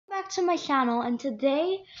to my channel, and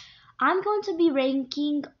today I'm going to be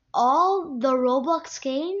ranking all the Roblox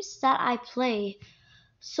games that I play.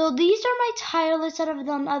 So these are my tier lists that I've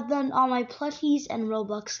done all my plushies and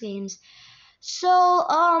Roblox games. So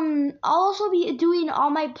I'll also be doing all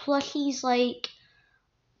my plushies like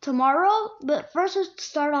tomorrow, but first let's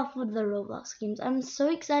start off with the Roblox games. I'm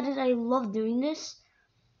so excited. I love doing this.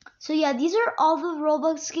 So yeah, these are all the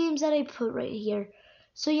Roblox games that I put right here.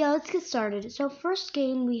 So yeah, let's get started. So first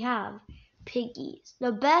game we have Piggies.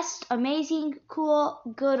 The best, amazing, cool,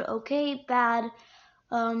 good, okay, bad.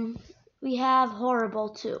 We have horrible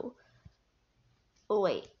too. Oh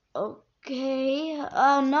wait, okay.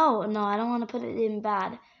 No, I don't want to put it in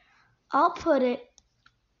bad. I'll put it.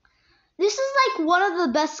 This is like one of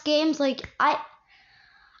the best games. Like I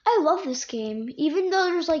love this game. Even though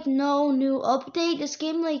there's like no new update, this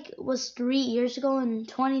game like was 3 years ago in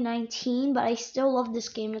 2019, but I still love this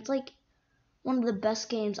game. It's like one of the best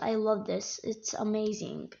games. I love this. It's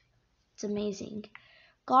amazing. It's amazing.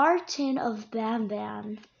 Garden of Bam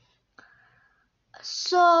Bam.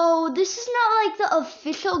 So this is not like the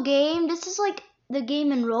official game. This is like the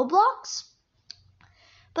game in Roblox.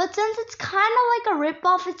 But since it's kind of like a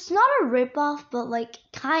ripoff, it's not a ripoff, but like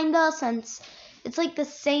kinda, since it's like the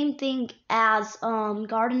same thing as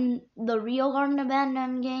the real Garden of Bam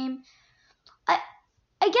Bam game. I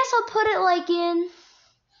guess I'll put it like in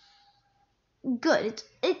good.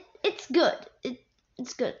 It's good.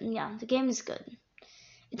 It's good. Yeah, the game is good.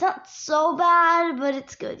 It's not so bad, but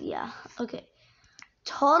it's good. Yeah. Okay.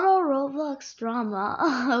 Total Roblox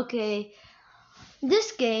drama. Okay.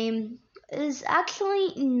 This game is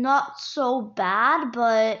actually not so bad,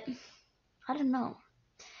 but I don't know.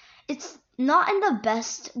 It's not in the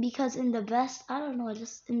best, because in the best, I don't know,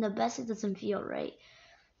 just in the best it doesn't feel right.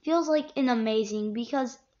 Feels like in amazing,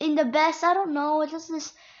 because in the best, I don't know, it's just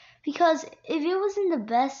this, because if it was in the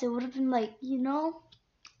best, it would have been like, you know,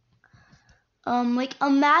 like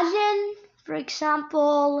imagine, for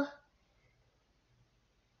example,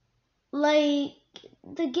 like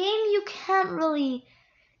the game you can't really,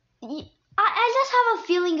 I just have a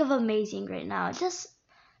feeling of amazing right now. It's just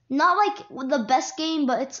not like the best game,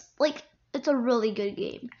 but it's like, it's a really good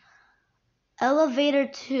game. Elevator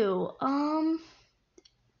 2. I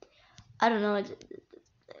don't know.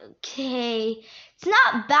 Okay. It's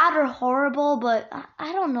not bad or horrible, but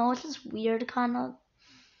I don't know. It's just weird, kind of.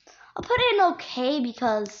 I'll put it in okay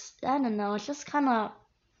because, I don't know. It's just kind of,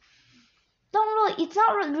 it's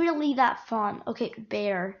not really that fun. Okay,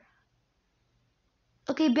 Bear.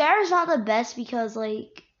 Okay, Bear is not the best because,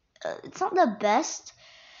 like, it's not the best.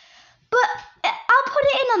 But I'll put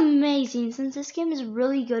it in amazing since this game is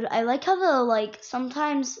really good. I like how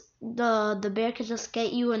sometimes the bear can just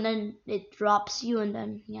get you and then it drops you, and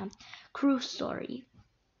then yeah. Crew Story.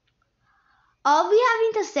 I'll be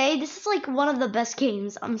having to say this is like one of the best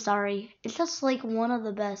games. I'm sorry. It's just like one of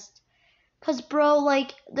the best. Cause bro,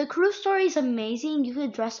 like the Crew Story is amazing. You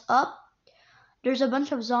could dress up. There's a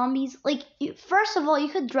bunch of zombies. Like first of all, you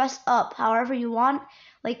could dress up however you want,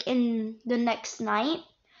 like in the next night,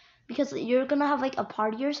 because you're gonna have like a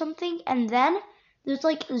party or something, and then there's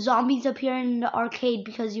like zombies appear in the arcade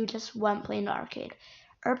because you just went playing the arcade.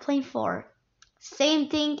 Airplane 4, same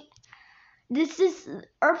thing. This is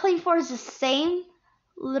Airplane 4 is the same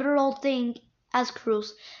literal thing as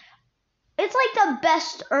Cruise. It's like the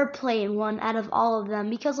best airplane one out of all of them,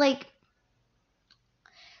 because like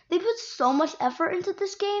they put so much effort into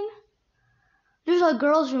this game. There's a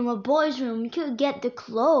girls' room, a boys' room. You could get the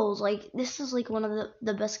clothes. Like, this is like one of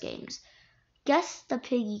the best games. Guess the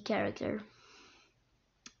Piggy character.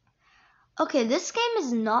 Okay, this game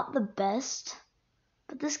is not the best,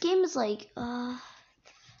 but this game is like,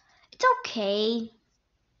 it's okay.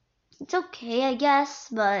 It's okay, I guess,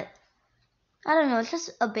 but I don't know. It's just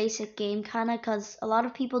a basic game, kind of, because a lot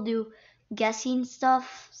of people do guessing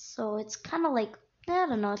stuff, so it's kind of like, I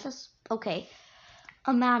don't know. It's just okay.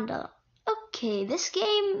 Amanda. Okay, this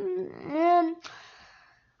game,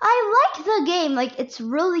 I like the game, like it's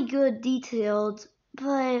really good detailed,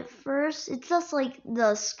 but first, it's just like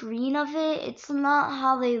the screen of it, it's not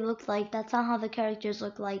how they look like, that's not how the characters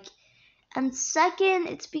look like. And second,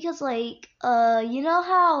 it's because like, you know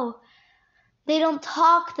how they don't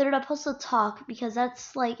talk, they're not supposed to talk, because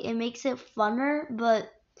that's like, it makes it funner, but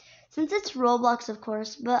since it's Roblox, of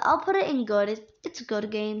course, but I'll put it in good. It's a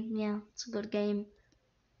good game, yeah, it's a good game.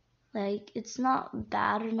 Like, it's not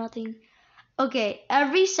bad or nothing. Okay,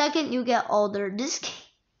 every second you get older. This game,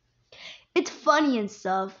 it's funny and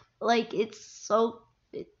stuff. Like, I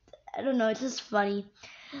don't know, it's just funny.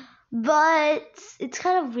 But it's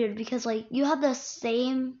kind of weird because, like, you have the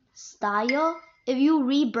same style. If you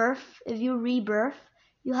rebirth,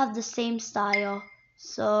 you have the same style.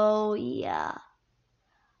 So yeah,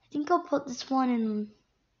 I think I'll put this one in.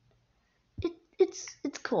 It's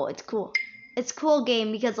cool. It's cool. It's a cool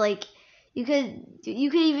game because like you could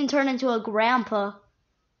even turn into a grandpa,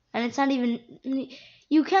 and it's not even,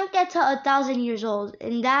 you can't get to 1,000 years old.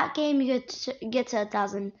 In that game, you get to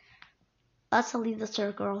 1,000. Let's Leave the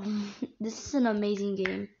Circle. This is an amazing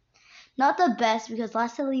game. Not the best because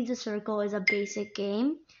Let's Leave the Circle is a basic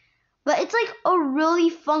game, but it's like a really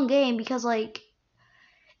fun game because like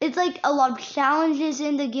it's like a lot of challenges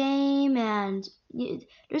in the game and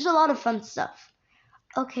there's a lot of fun stuff.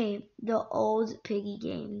 Okay, the old piggy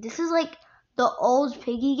game. This is like the old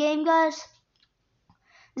piggy game, guys.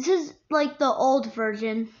 This is like the old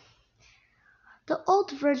version. The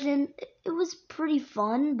old version, it was pretty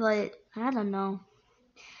fun, but I don't know.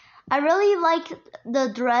 I really like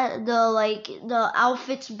the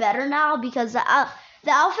outfits better now because the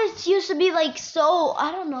outfits used to be like so,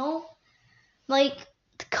 I don't know, like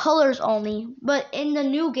colors only. But in the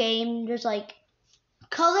new game, there's like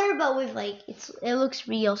color, but with like it looks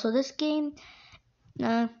real. So this game,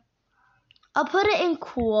 I'll put it in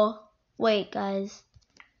cool. Wait, guys.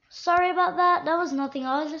 Sorry about that. That was nothing.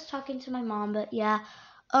 I was just talking to my mom, but yeah.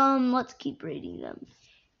 Let's keep reading them.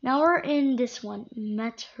 Now we're in this one,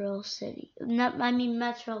 Metro City.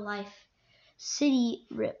 Metro Life City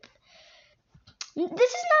Rip. This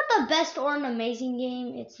is not the best or an amazing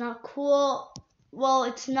game. It's not cool. Well,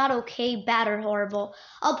 it's not okay, bad, or horrible.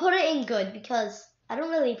 I'll put it in good because I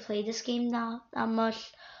don't really play this game now that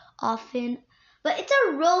much often. But it's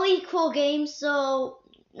a really cool game, so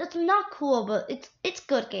it's not cool, but it's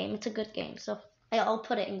good game. It's a good game, so I'll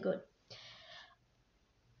put it in good.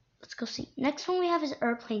 Let's go see. Next one we have is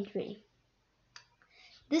Airplane 3.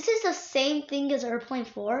 This is the same thing as Airplane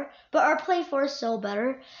 4, but Airplane 4 is so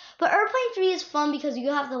better. But Airplane 3 is fun because you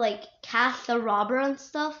have to like catch the robber and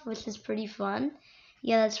stuff, which is pretty fun.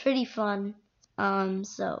 Yeah, that's pretty fun.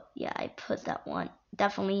 So yeah, I put that one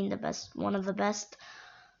definitely in the best, one of the best.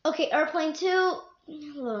 Okay, Airplane 2.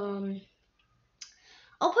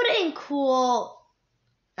 I'll put it in cool.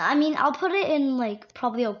 I mean, I'll put it in like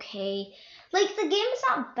probably okay. Like the game is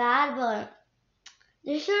not bad, but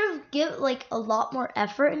they should have give like a lot more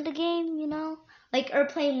effort in the game, you know? Like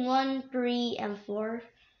Airplane 1, 3, and 4.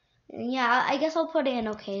 Yeah, I guess I'll put it in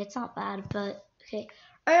okay. It's not bad, but okay.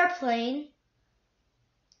 Airplane,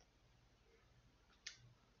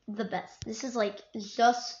 the best. This is like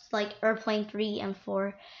just like Airplane 3 and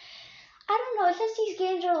 4. I don't know, it's just these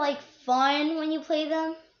games are like fun when you play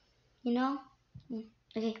them, you know?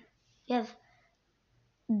 Okay, you have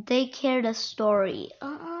Daycare the Story.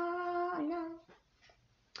 No.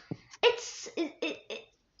 It's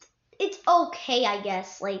okay, I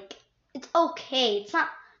guess. Like, it's okay. It's not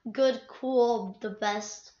good, cool, the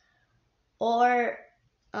best, or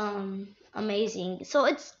amazing. So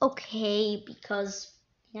it's okay because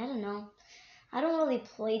I don't know. I don't really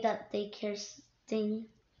play that Daycare thing.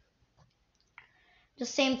 The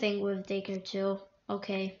same thing with Daycare 2.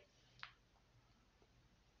 Okay.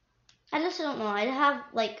 I just don't know. I have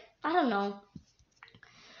like, I don't know.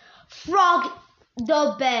 Frog,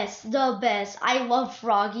 the best, the best. I love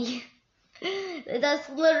Froggy. That's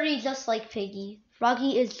literally just like Piggy.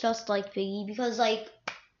 Froggy is just like Piggy because like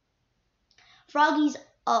Froggy's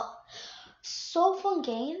a so fun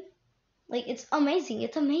game. Like it's amazing.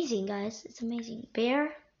 It's amazing, guys. It's amazing.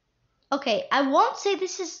 Bear. Okay, I won't say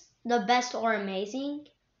this is the best or amazing,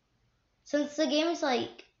 since the game is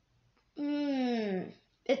like,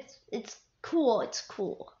 it's cool. It's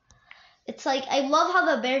cool. It's like I love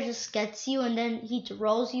how the bear just gets you and then he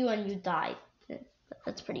throws you and you die.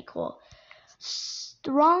 That's pretty cool.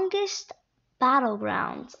 Strongest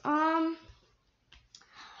Battlegrounds.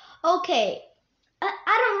 Okay.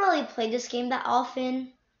 I don't really play this game that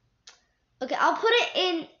often. Okay, I'll put it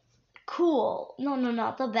in cool. No,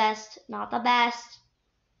 not the best. Not the best.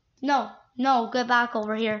 No, get back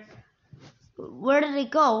over here. Where did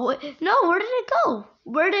it go? No, where did it go?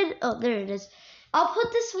 Oh, there it is. I'll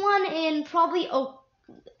put this one in probably,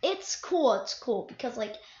 it's cool because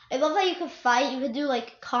like, I love that you can fight, you can do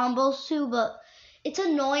like combos too, but it's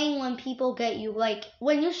annoying when people get you, like,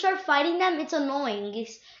 when you start fighting them, it's annoying,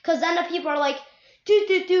 because then the people are like,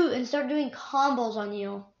 do, and start doing combos on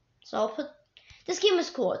you. So I'll put, this game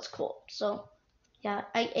is cool, it's cool, so, yeah,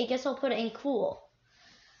 I guess I'll put it in cool.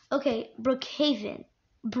 Okay, Brookhaven.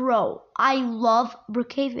 Bro, I love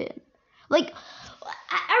Brookhaven. Like,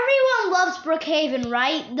 everyone loves Brookhaven,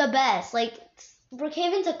 right? The best. Like,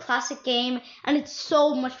 Brookhaven's a classic game, and it's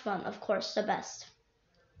so much fun. Of course, the best.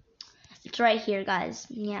 It's right here, guys.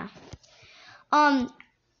 Yeah.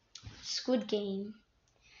 Squid Game.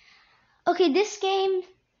 Okay, this game,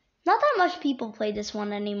 Not that much people play this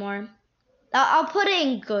one anymore. I'll put it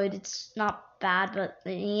in good. It's not bad, but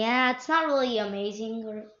yeah, it's not really amazing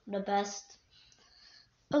or the best.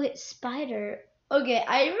 Okay, Spider. Okay,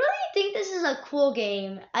 I really think this is a cool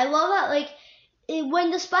game. I love that, like,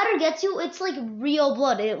 when the spider gets you, it's like real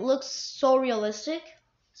blood. It looks so realistic.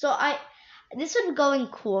 So this would go in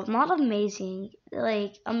cool, not amazing.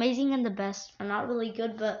 Like, amazing and the best are not really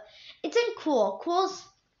good, but it's in cool. Cool's,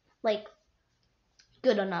 like,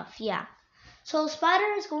 good enough, yeah. So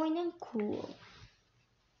spider is going in cool.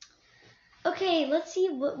 Okay, let's see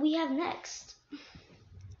what we have next.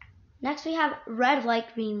 Next we have red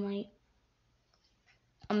light, green light.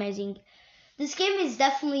 Amazing. This game is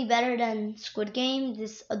definitely better than Squid Game,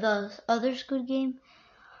 the other Squid Game.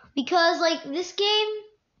 Because, like, this game,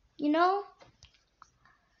 you know,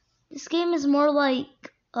 this game is more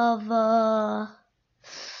like of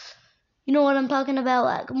you know what I'm talking about,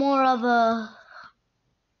 like more of a,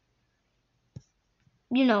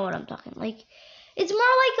 you know what I'm talking, like, it's more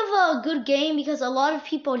like of a good game because a lot of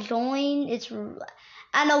people join,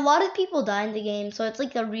 and a lot of people die in the game, so it's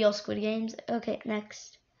like the real Squid Games. Okay,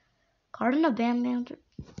 next. Garden of Bam.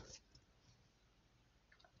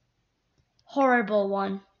 Horrible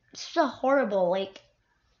one. It's just a horrible, like,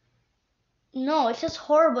 no, it's just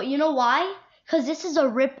horrible. You know why? Because this is a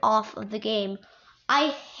rip-off of the game. I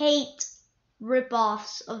hate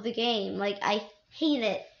rip-offs of the game. Like, I hate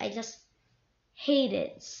it. I just hate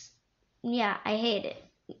it. Yeah, I hate it.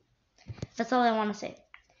 That's all I want to say.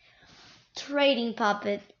 Trading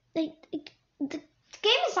Puppet. The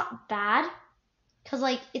game is not bad. Because,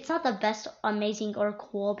 like, it's not the best, amazing, or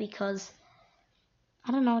cool because,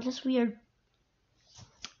 I don't know, just weird.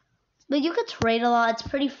 But you could trade a lot. It's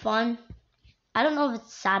pretty fun. I don't know if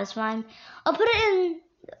it's satisfying. I'll put it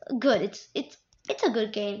in good. It's a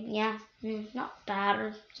good game. Yeah, not bad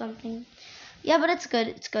or something. Yeah, but it's good.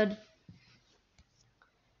 It's good.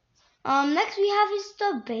 Next we have is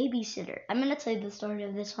the babysitter. I'm gonna tell you the story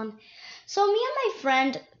of this one. So me and my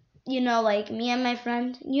friend, you know, like me and my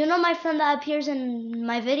friend, you know my friend that appears in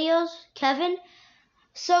my videos, Kevin.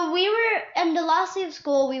 So we were in the last day of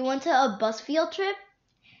school. We went to a bus field trip.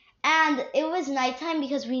 And it was nighttime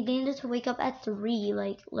because we needed to wake up at 3,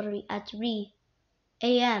 like literally at 3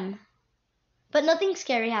 a.m. But nothing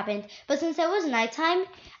scary happened. But since it was nighttime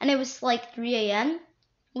and it was like 3 a.m.,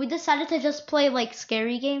 we decided to just play like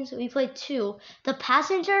scary games. We played 2, the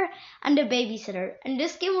passenger and the babysitter. And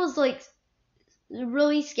this game was like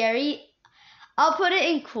really scary. I'll put it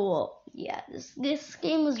in cool. Yeah, this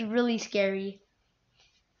game was really scary.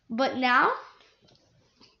 But now,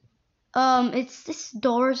 it's this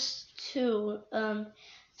Doors 2,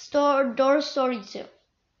 Doors Story 2.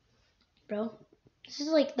 Bro, this is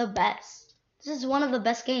like the best. This is one of the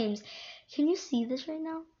best games. Can you see this right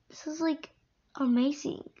now? This is like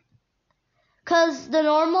amazing. Cause the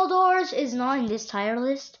normal Doors is not in this tier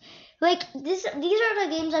list. Like these are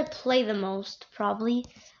the games I play the most, probably.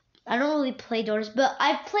 I don't really play Doors, but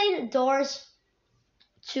I played Doors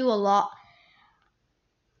 2 a lot.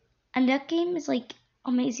 And that game is like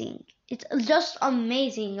amazing. It's just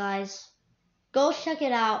amazing, guys. Go check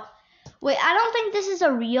it out. Wait, I don't think this is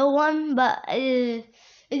a real one, but if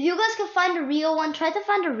you guys can find a real one, try to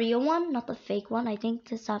find a real one, not the fake one. I think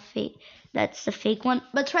that's not fake. That's the fake one.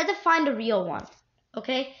 But try to find a real one,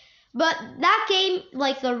 okay? But that game,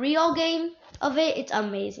 like the real game of it, it's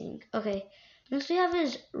amazing. Okay, next we have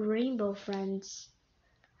is Rainbow Friends.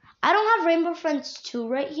 I don't have Rainbow Friends 2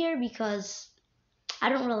 right here because I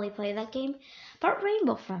don't really play that game. But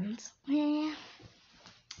Rainbow Friends, yeah.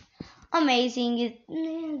 Amazing.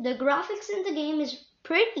 The graphics in the game is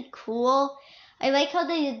pretty cool. I like how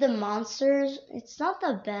they did the monsters. It's not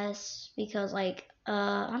the best because, like,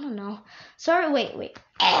 I don't know. Sorry, wait.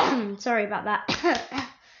 Sorry about that.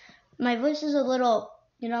 My voice is a little,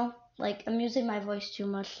 you know, like I'm using my voice too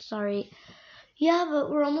much. Sorry. Yeah, but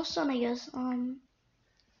we're almost done, I guess.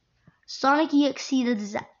 Sonic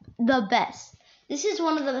EXE, the best. This is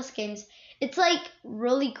one of the best games. It's like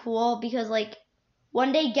really cool because, like,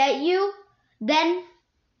 when they get you, then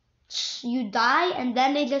you die, and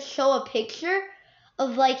then they just show a picture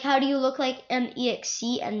of like how do you look like an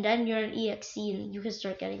EXE, and then you're an EXE and you can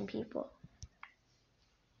start getting people.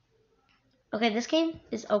 Okay, this game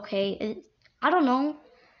is okay. I don't know.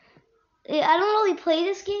 I don't really play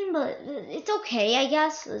this game, but it's okay, I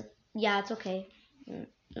guess. Yeah, it's okay.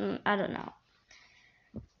 I don't know.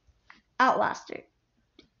 Outlaster.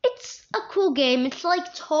 It's a cool game. It's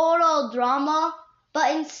like total drama.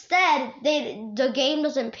 But instead, the game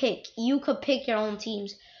doesn't pick. You could pick your own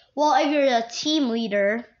teams. Well, if you're a team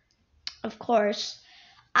leader, of course.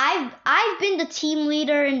 I've been the team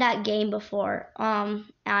leader in that game before.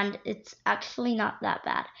 And it's actually not that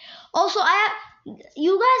bad. Also,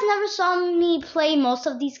 you guys never saw me play most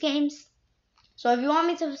of these games. So if you want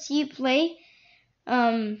me to see you play,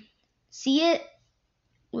 see it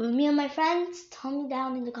with me and my friends, tell me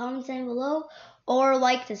down in the comments down below, or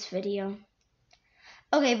like this video.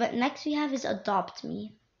 Okay, but next we have is Adopt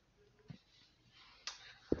Me.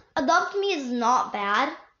 Adopt Me is not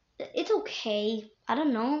bad. It's okay. I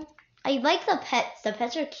don't know. I like the pets. The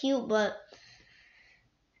pets are cute, but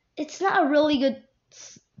it's not a really good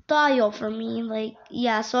style for me. Like,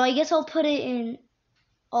 yeah, so I guess I'll put it in.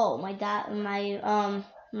 Oh,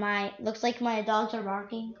 my looks like my dogs are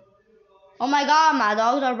barking. Oh my god, my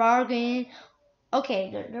dogs are barking.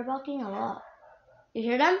 Okay, they're barking a lot. You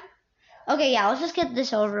hear them? Okay, yeah, let's just get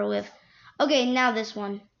this over with. Okay, now this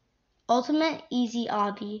one. Ultimate Easy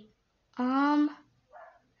Obby.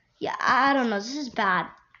 Yeah, I don't know. This is bad.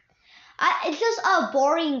 It's just a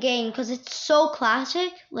boring game because it's so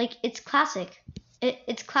classic. Like, it's classic.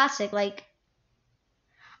 It's classic. Like,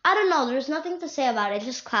 I don't know. There's nothing to say about it. It's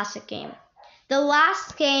just classic game. The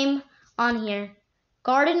last game on here,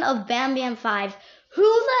 Garden of Bam Bam 5. Who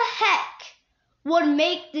the heck would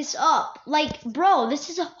make this up? Like, bro, this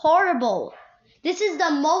is horrible. This is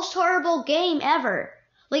the most horrible game ever.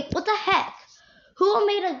 Like, what the heck? Who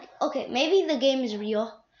made a... Okay, maybe the game is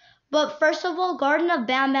real. But first of all, Garden of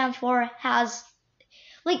Bam Bam 4 has...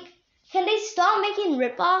 Like, can they stop making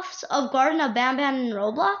ripoffs of Garden of Bam Bam in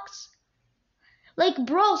Roblox? Like,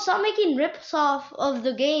 bro, stop making ripoffs of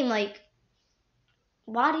the game. Like,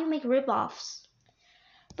 why do you make ripoffs?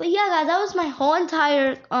 But yeah, guys, that was my whole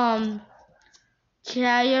entire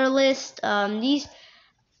tier list. The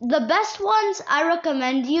best ones I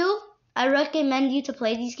recommend you. I recommend you to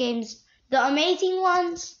play these games. The amazing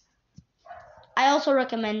ones, I also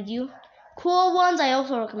recommend you. Cool ones, I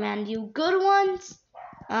also recommend you. Good ones,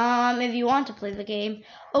 if you want to play the game.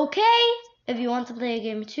 Okay, if you want to play a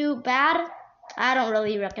game too. Bad, I don't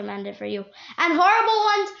really recommend it for you. And horrible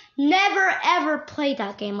ones, never ever play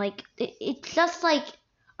that game. Like, it's just like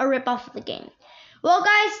a rip-off of the game. Well,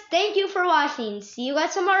 guys, thank you for watching. See you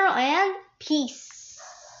guys tomorrow, and peace.